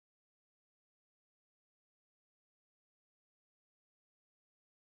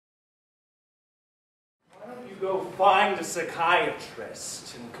Go find a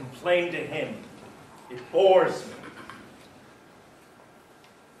psychiatrist and complain to him. It bores me.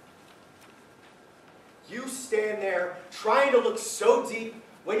 You stand there trying to look so deep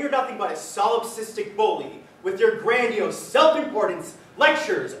when you're nothing but a solipsistic bully with your grandiose self-importance,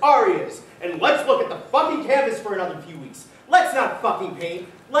 lectures, arias, and let's look at the fucking canvas for another few weeks. Let's not fucking paint,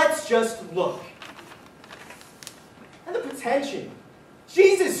 let's just look. And the pretension.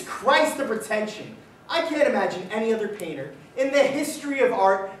 Jesus Christ, the pretension. I can't imagine any other painter in the history of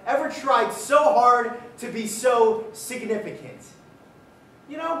art ever tried so hard to be so significant.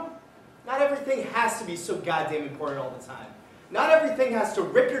 You know, not everything has to be so goddamn important all the time. Not everything has to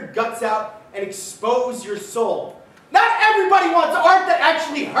rip your guts out and expose your soul. Not everybody wants art that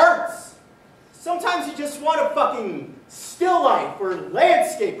actually hurts. Sometimes you just want a fucking still life or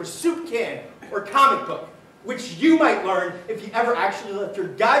landscape or soup can or comic book, which you might learn if you ever actually left your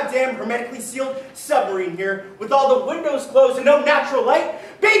goddamn hermetically sealed submarine here with all the windows closed and no natural light,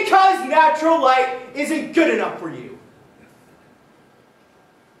 because natural light isn't good enough for you.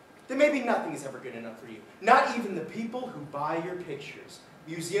 Then maybe nothing is ever good enough for you. Not even the people who buy your pictures.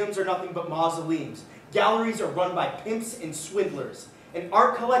 Museums are nothing but mausoleums. Galleries are run by pimps and swindlers. And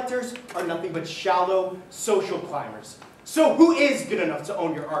art collectors are nothing but shallow social climbers. So who is good enough to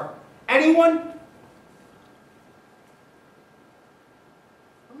own your art? Anyone?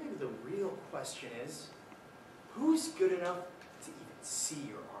 Or maybe the real question is, who's good enough to even see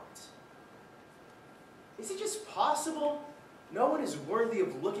your art? Is it just possible no one is worthy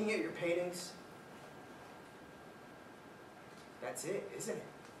of looking at your paintings? That's it, isn't it?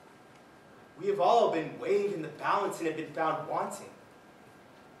 We have all been weighed in the balance and have been found wanting.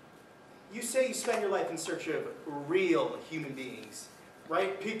 You say you spend your life in search of real human beings,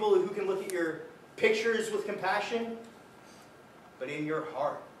 right? People who can look at your pictures with compassion, but in your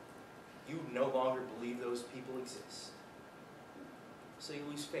heart, you no longer believe those people exist. So you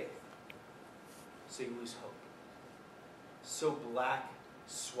lose faith. So you lose hope. So black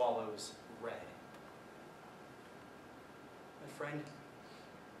swallows red. My friend,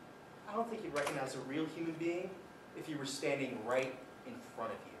 I don't think you'd recognize a real human being if you were standing right in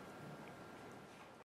front of you.